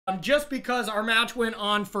just because our match went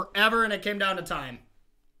on forever and it came down to time.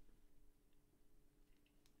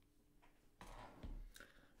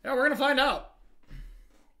 Yeah, we're going to find out.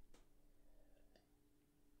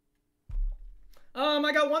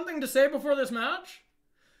 I got one thing to say before this match.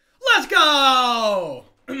 Let's go!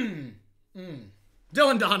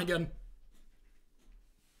 Dylan Donegan.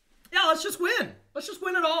 Yeah, let's just win. Let's just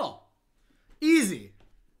win it all. Easy.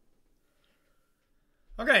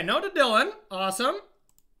 Okay, no to Dylan. Awesome.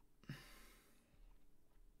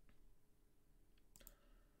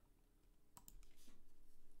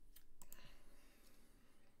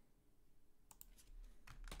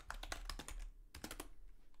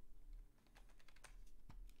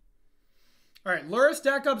 All right, Lurus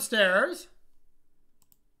deck upstairs.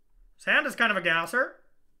 His hand is kind of a gasser.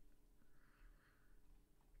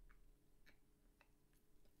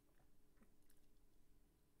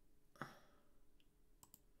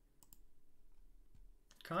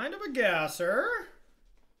 Kind of a gasser.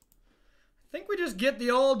 I think we just get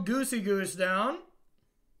the old Goosey Goose down.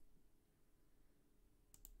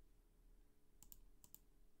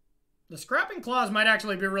 The Scrabbling Claws might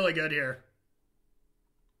actually be really good here.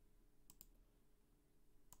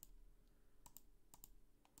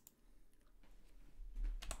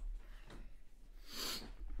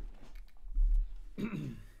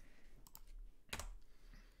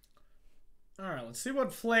 All right, let's see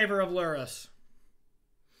what flavor of Lurus.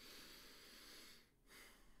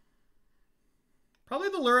 Probably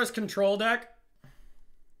the Lurus control deck.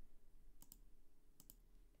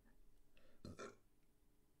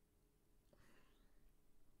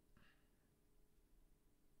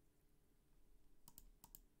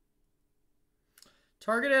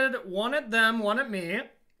 Targeted one at them, one at me.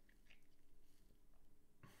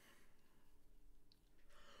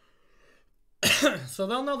 So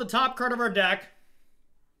they'll know the top card of our deck.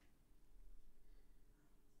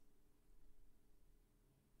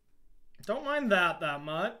 Don't mind that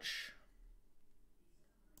much.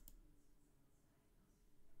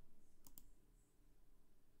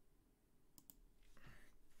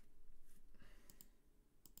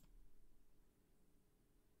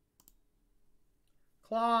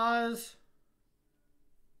 Claws.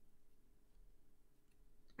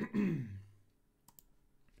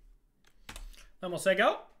 Then we'll say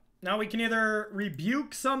go. Now we can either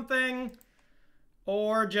rebuke something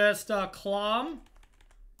or just claw 'em.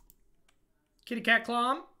 Kitty cat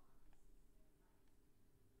claw 'em.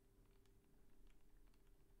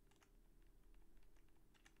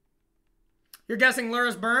 You're guessing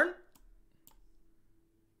Lurus burn?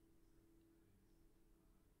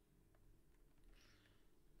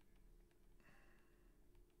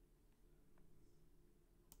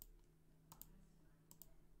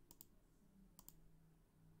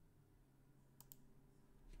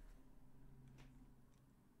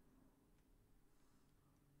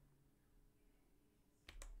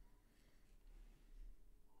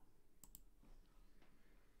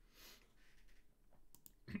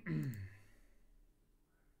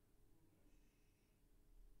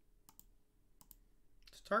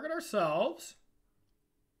 Let's target ourselves.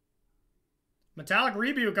 Metallic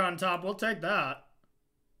Rebuke on top. We'll take that.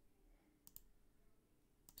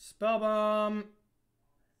 Spellbomb.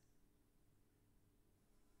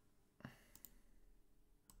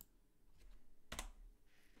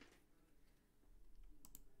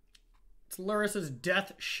 It's Lurus's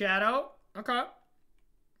Death Shadow. Okay.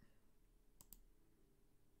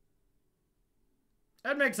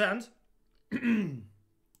 That makes sense.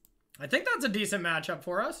 I think that's a decent matchup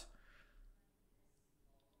for us.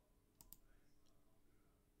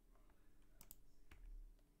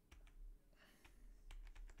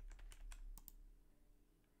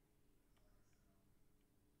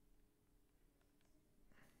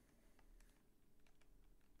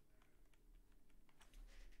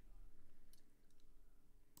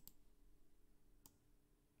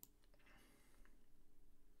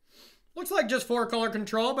 Looks like just 4-color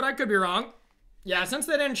control, but I could be wrong. Yeah, since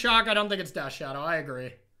they didn't shock, I don't think it's Death Shadow. I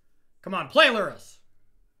agree. Come on, play Lurus.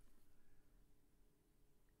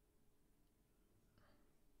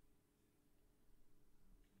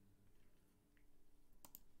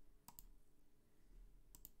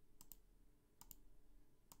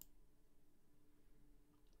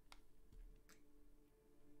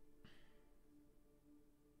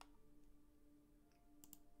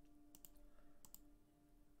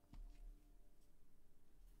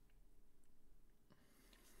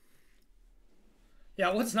 Yeah,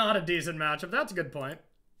 what's not a decent matchup? That's a good point.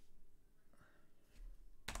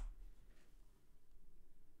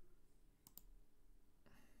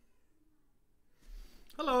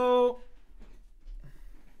 Hello.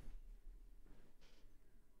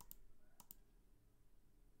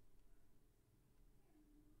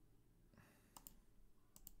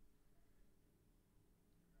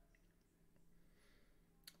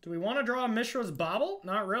 Do we want to draw Mishra's Bauble?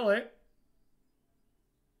 Not really.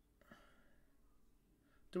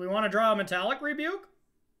 Do we want to draw a Metallic Rebuke?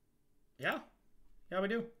 Yeah. Yeah, we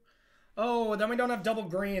do. Oh, then we don't have double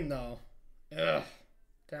green, though. Ugh.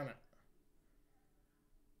 Damn it.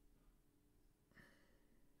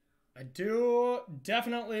 I do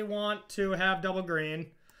definitely want to have double green.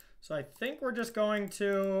 So I think we're just going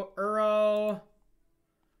to Uro.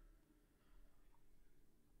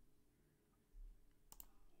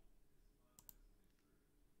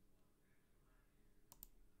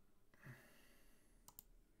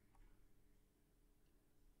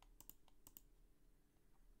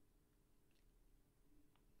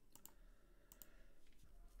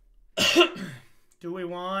 Do we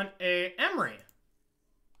want a Emry?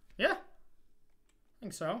 Yeah, I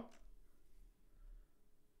think so.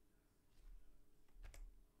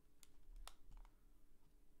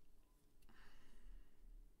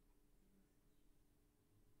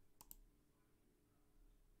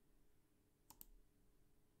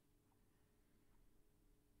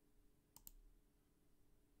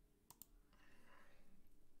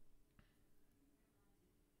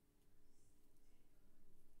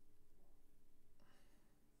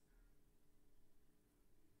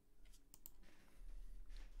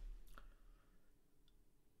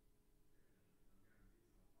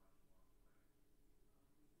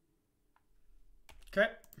 Okay.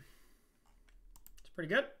 It's pretty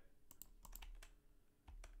good.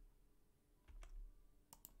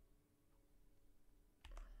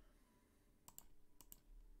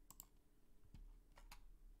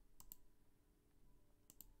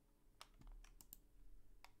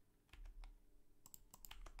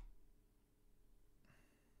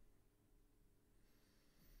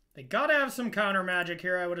 They gotta have some counter magic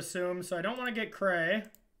here, I would assume, so I don't want to get Cray.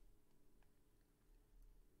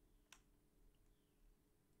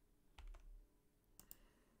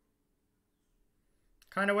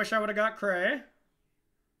 Kind of wish I would have got Cray.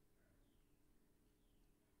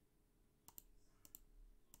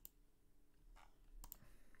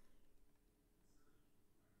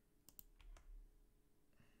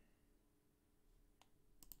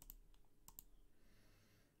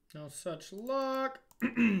 No such luck. All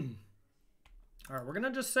right, we're going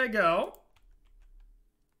to just say go.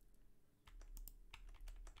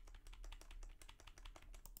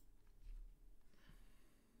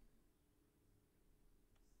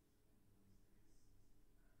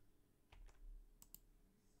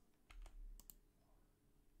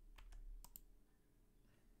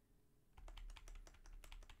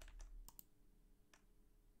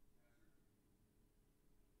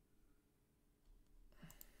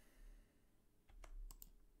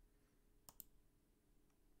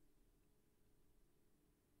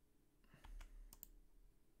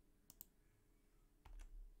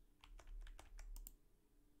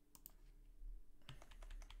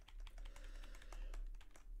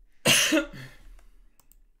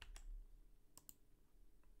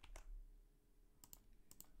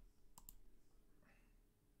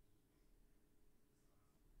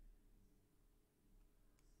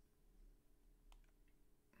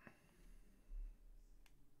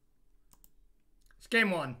 It's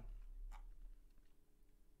game one.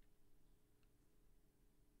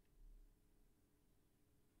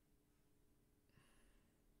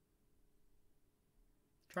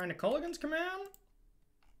 Trying to Culligan's Command?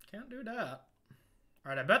 Can't do that.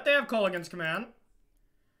 Alright, I bet they have Culligan's Command.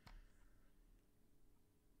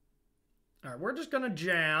 Alright, we're just gonna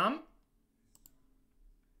jam.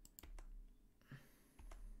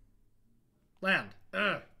 Land.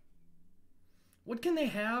 Ugh. What can they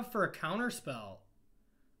have for a counter spell?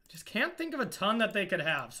 Just can't think of a ton that they could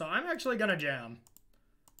have, so I'm actually gonna jam.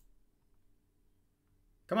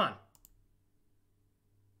 Come on.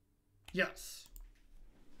 Yes.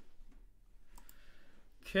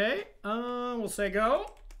 Okay, we'll say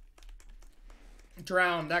go.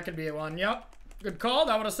 Drown, that could be one. Yep. Good call,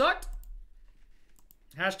 that would have sucked.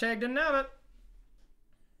 Hashtag didn't have it.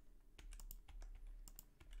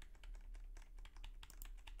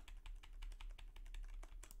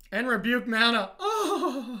 And rebuke mana.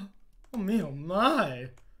 Oh me, oh my.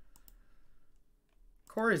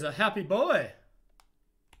 Corey's a happy boy.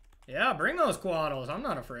 Yeah, bring those Coatls. I'm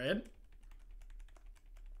not afraid.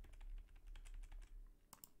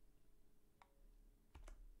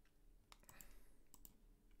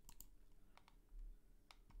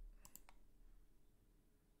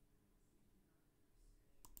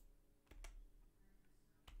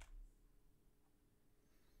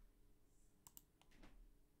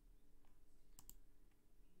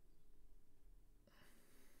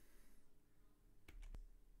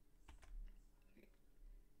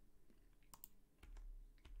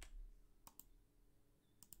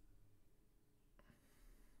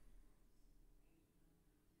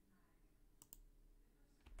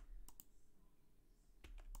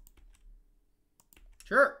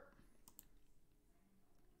 Sure.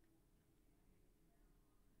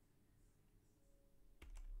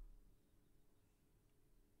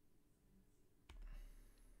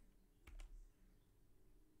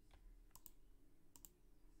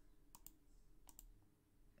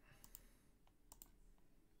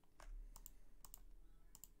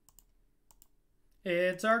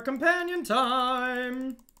 It's our companion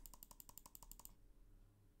time.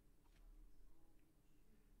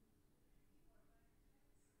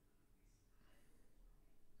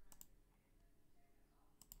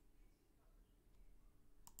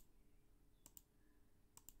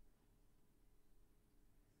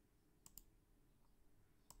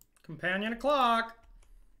 Companion o'clock.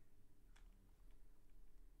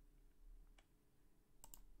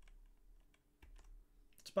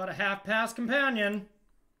 It's about a half past companion.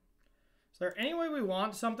 Is there any way we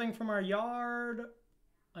want something from our yard?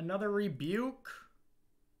 Another rebuke?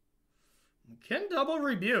 We can double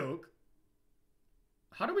rebuke.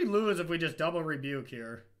 How do we lose if we just double rebuke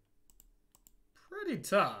here? Pretty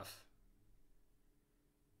tough.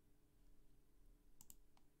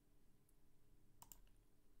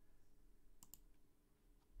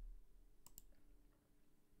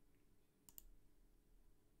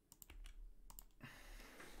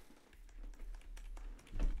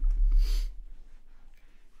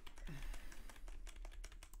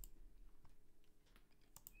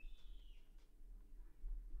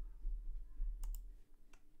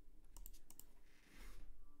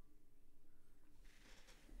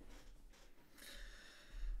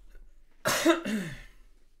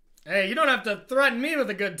 Hey, you don't have to threaten me with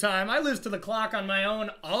a good time. I lose to the clock on my own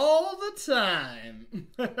all the time.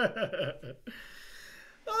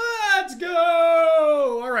 Let's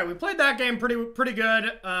go! All right, we played that game pretty good.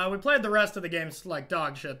 We played the rest of the games like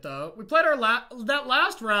dog shit, though. We played our that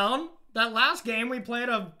last round, that last game we played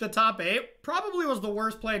of the top 8, probably was the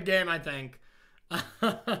worst played game, I think.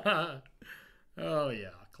 Oh,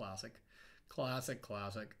 yeah, classic. Classic,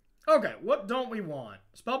 classic. Okay, what don't we want?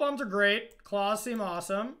 Spellbombs are great. Claws seem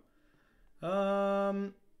awesome.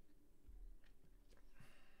 So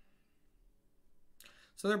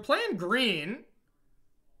they're playing green.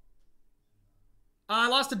 I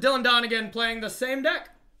lost to Dylan Donegan playing the same deck.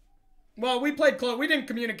 Well, we played close. We didn't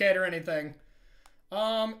communicate or anything.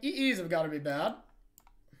 EEs have got to be bad.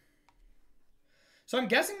 So I'm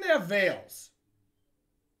guessing they have Veils.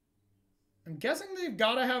 I'm guessing they've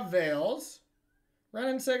got to have Veils. Wrenn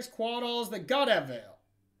and Six, Coatls, they got to have Veil.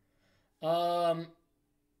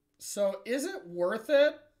 So is it worth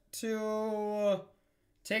it to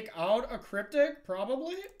take out a Cryptic?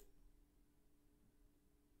 Probably.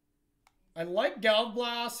 I like Galvanic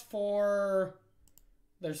Blast for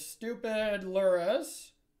their stupid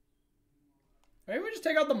Luras. Maybe we just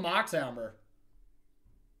take out the Mox Amber.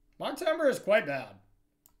 Mox Amber is quite bad.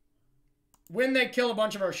 When they kill a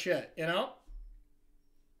bunch of our shit, you know?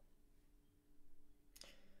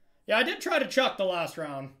 Yeah, I did try to chuck the last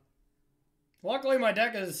round. Luckily, my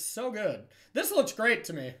deck is so good. This looks great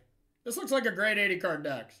to me. This looks like a great 80 card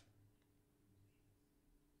deck.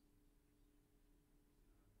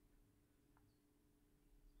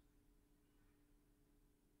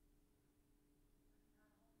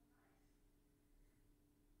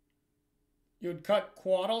 You would cut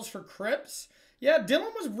Coatls for Crypts? Yeah,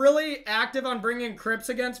 Dylan was really active on bringing Crypts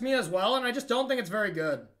against me as well, and I just don't think it's very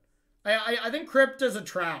good. I think Crypt is a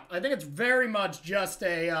trap. I think it's very much just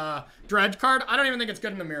a dredge card. I don't even think it's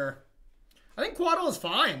good in the mirror. I think Coatl is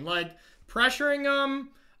fine. Like, pressuring them,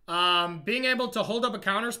 being able to hold up a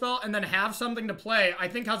counterspell and then have something to play, I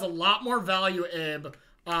think has a lot more value, Ib,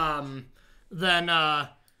 than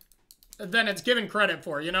it's given credit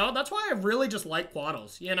for, you know? That's why I really just like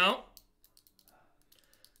Coatls, you know?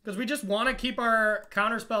 Because we just want to keep our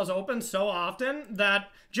counterspells open so often that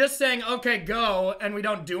just saying, okay, go, and we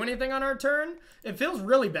don't do anything on our turn, it feels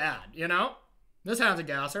really bad, you know? This hand's a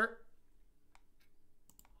gasser.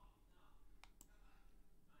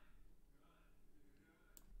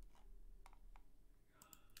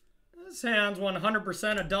 This hand's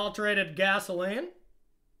 100% adulterated gasoline.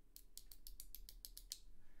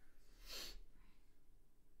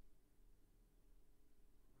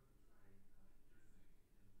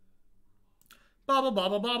 Bauble,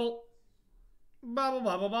 bauble, bauble. Bauble,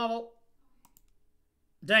 bauble, bauble.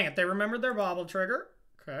 Dang it, they remembered their bauble trigger.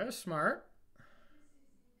 Okay, smart.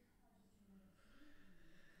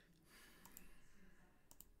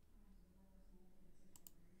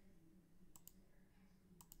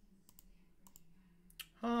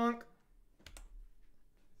 Honk.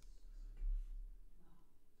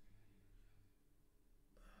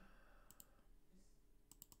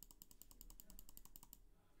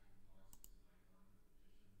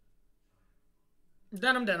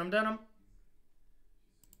 Denim, denim, denim.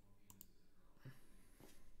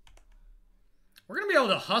 We're going to be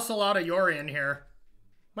able to hustle out of Yorion here.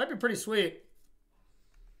 Might be pretty sweet.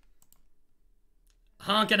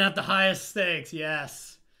 Honking at the highest stakes,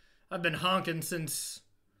 yes. I've been honking since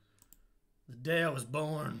the day I was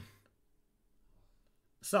born.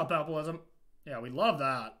 Sup, Alpinism? Yeah, we love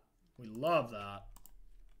that. We love that.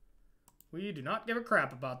 We do not give a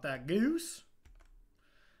crap about that goose.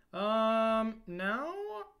 Now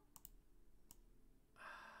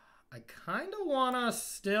I kind of want to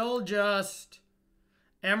still just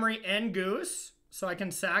Emry and Goose so I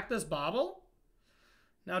can sack this Bauble.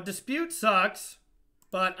 Now Dispute sucks,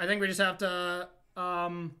 but I think we just have to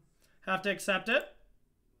accept it.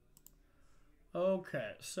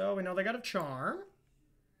 Okay, so we know they got a charm.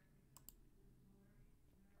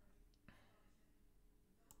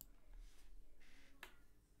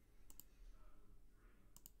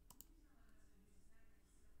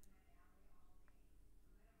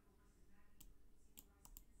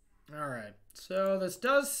 All right, so this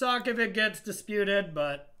does suck if it gets disputed,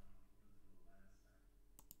 but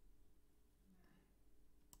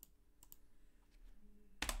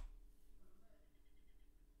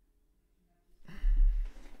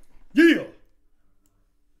yeah. All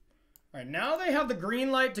right, now they have the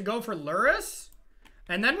green light to go for Luris,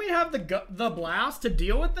 and then we have the blast to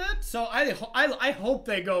deal with it. So I hope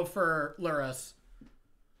they go for Luris.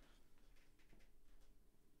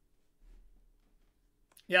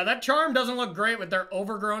 Yeah, that charm doesn't look great with their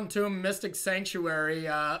Overgrown Tomb Mystic Sanctuary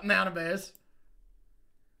mana base.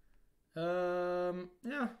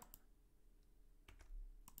 Yeah.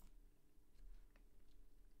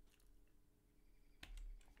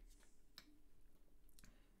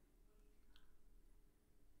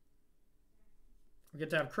 We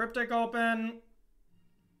get to have Cryptic open.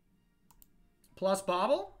 Plus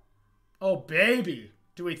Bauble? Oh, baby.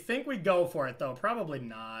 Do we think we go for it, though? Probably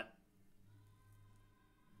not.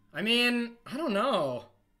 I mean, I don't know.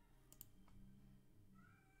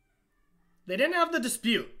 They didn't have the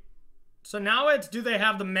dispute. So now it's, do they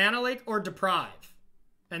have the Mana Leak or Deprive?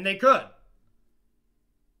 And they could.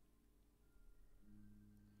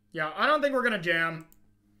 Yeah, I don't think we're going to jam.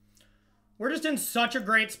 We're just in such a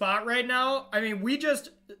great spot right now. I mean,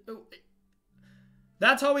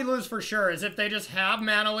 that's how we lose for sure, is if they just have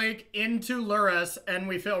Mana Leak into Luris and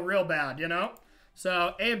we feel real bad, you know?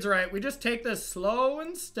 So, Abe's right. We just take this slow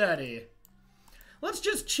and steady. Let's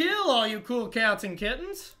just chill, all you cool cats and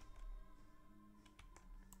kittens.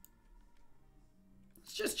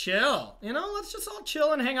 Let's just chill. You know, let's just all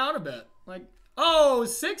chill and hang out a bit. Like, oh,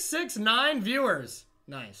 669 viewers.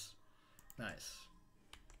 Nice. Nice.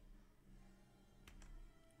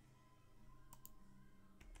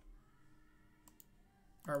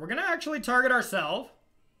 All right, we're going to actually target ourselves.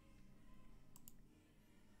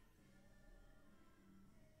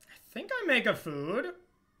 I think I make a food.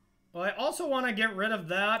 Well, I also want to get rid of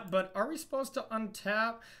that, but are we supposed to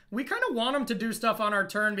untap? We kind of want them to do stuff on our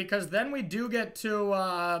turn because then we do get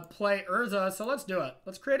to play Urza, so let's do it.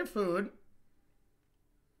 Let's create a food.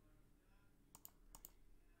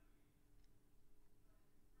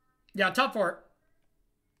 Yeah, top 4.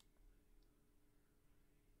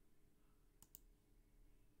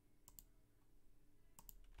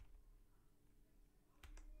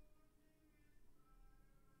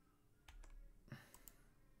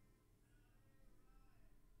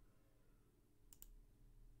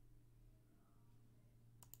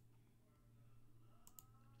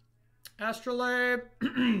 Astrolabe.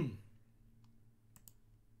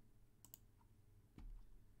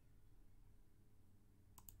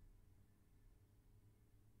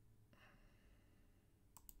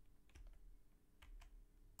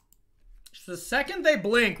 The second they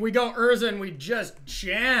blink, we go Urza and we just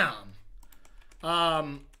jam.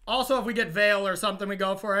 Also, if we get Veil or something, we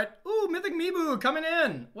go for it. Ooh, Mythic Mibu coming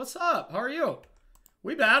in. What's up? How are you?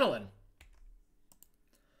 We battling.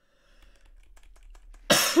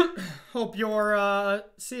 Hope your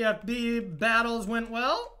CFB battles went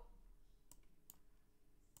well.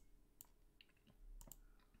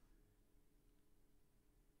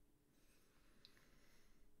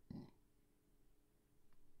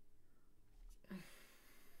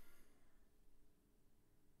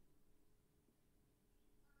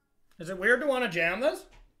 Is it weird to want to jam this?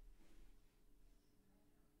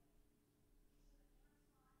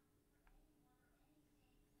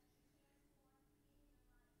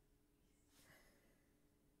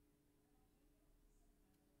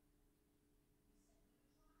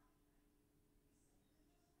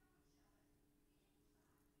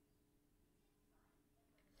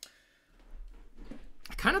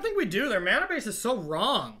 I kind of think we do. Their mana base is so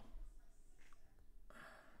wrong.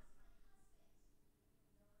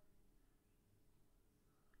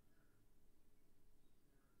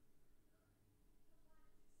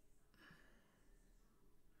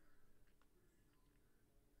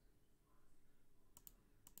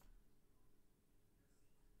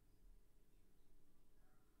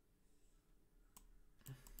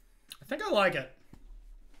 think I like it.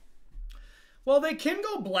 Well, they can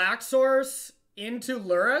go Black Source into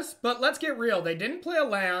Lurrus, but let's get real. They didn't play a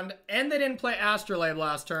land, and they didn't play Astrolabe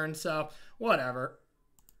last turn, so whatever.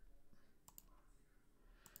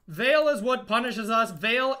 Veil is what punishes us.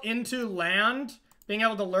 Veil into land, being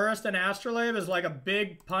able to Lurrus and Astrolabe is like a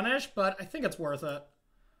big punish, but I think it's worth it.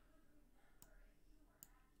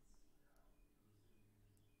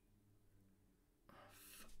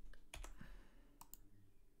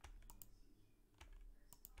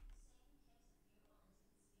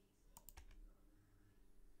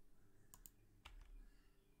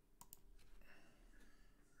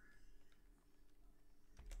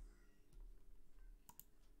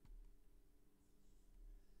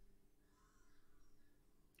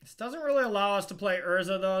 This doesn't really allow us to play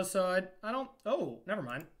Urza, though, so I don't... Oh, never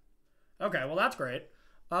mind. Okay, well, that's great.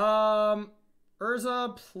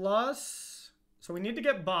 Urza plus... So we need to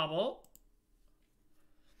get Bauble.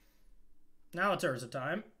 Now it's Urza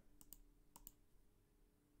time.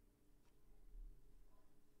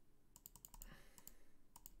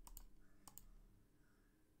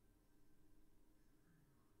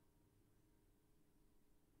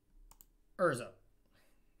 Urza.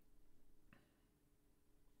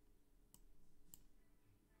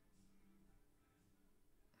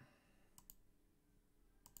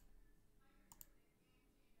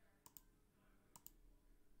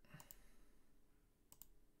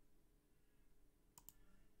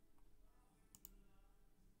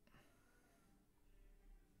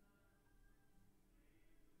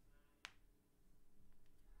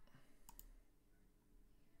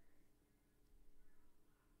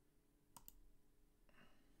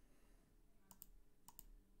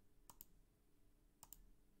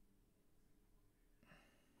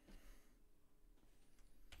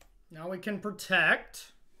 Now we can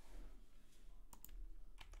protect.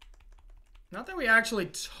 Not that we actually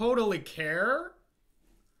totally care,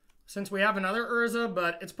 since we have another Urza,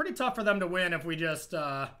 but it's pretty tough for them to win if we just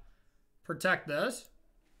protect this.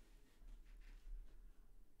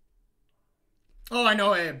 Oh, I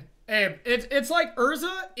know, Abe. Abe, it's like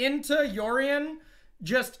Urza into Yorion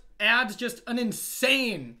just adds just an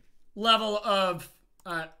insane level of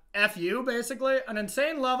FU, basically. An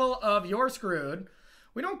insane level of you're screwed.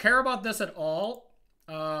 We don't care about this at all,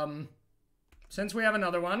 since we have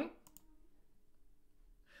another one.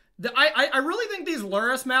 I really think these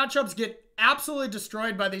Lurrus matchups get absolutely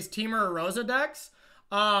destroyed by these Temur or Rosa decks.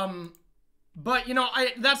 But, you know,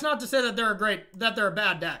 that's not to say that they're a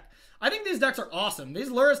bad deck. I think these decks are awesome. These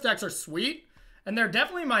Lurrus decks are sweet, and they're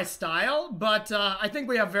definitely my style, but I think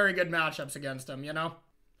we have very good matchups against them, you know?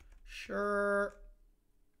 Sure.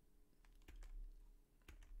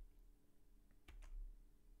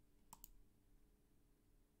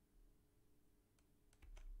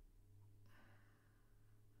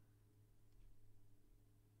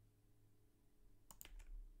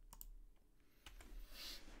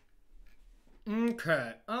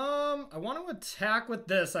 Okay, I want to attack with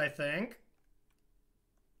this, I think.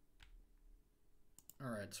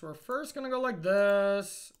 Alright, so we're first going to go like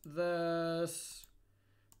this, this.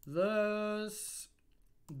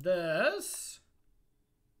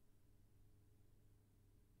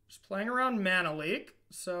 Just playing around Mana Leak.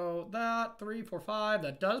 So that, 3, 4, 5,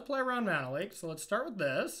 that does play around Mana Leak. So let's start with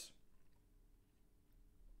this.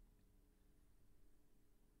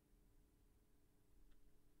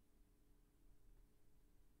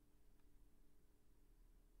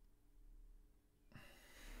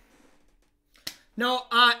 No,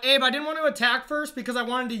 Abe, I didn't want to attack first because I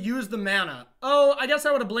wanted to use the mana. Oh, I guess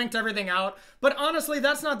I would have blinked everything out. But honestly,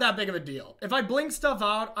 that's not that big of a deal. If I blinked stuff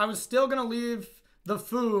out, I was still going to leave the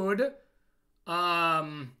food. Yeah.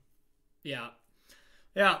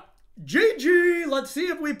 GG! Let's see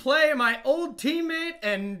if we play my old teammate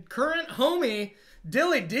and current homie,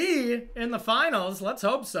 Dilly D, in the finals. Let's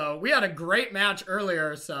hope so. We had a great match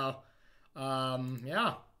earlier, so,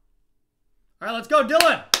 yeah. All right, let's go,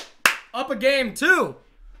 Dylan. Up a game, 2.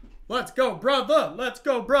 Let's go, brother. Let's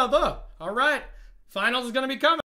go, brother. All right. Finals is going to be coming.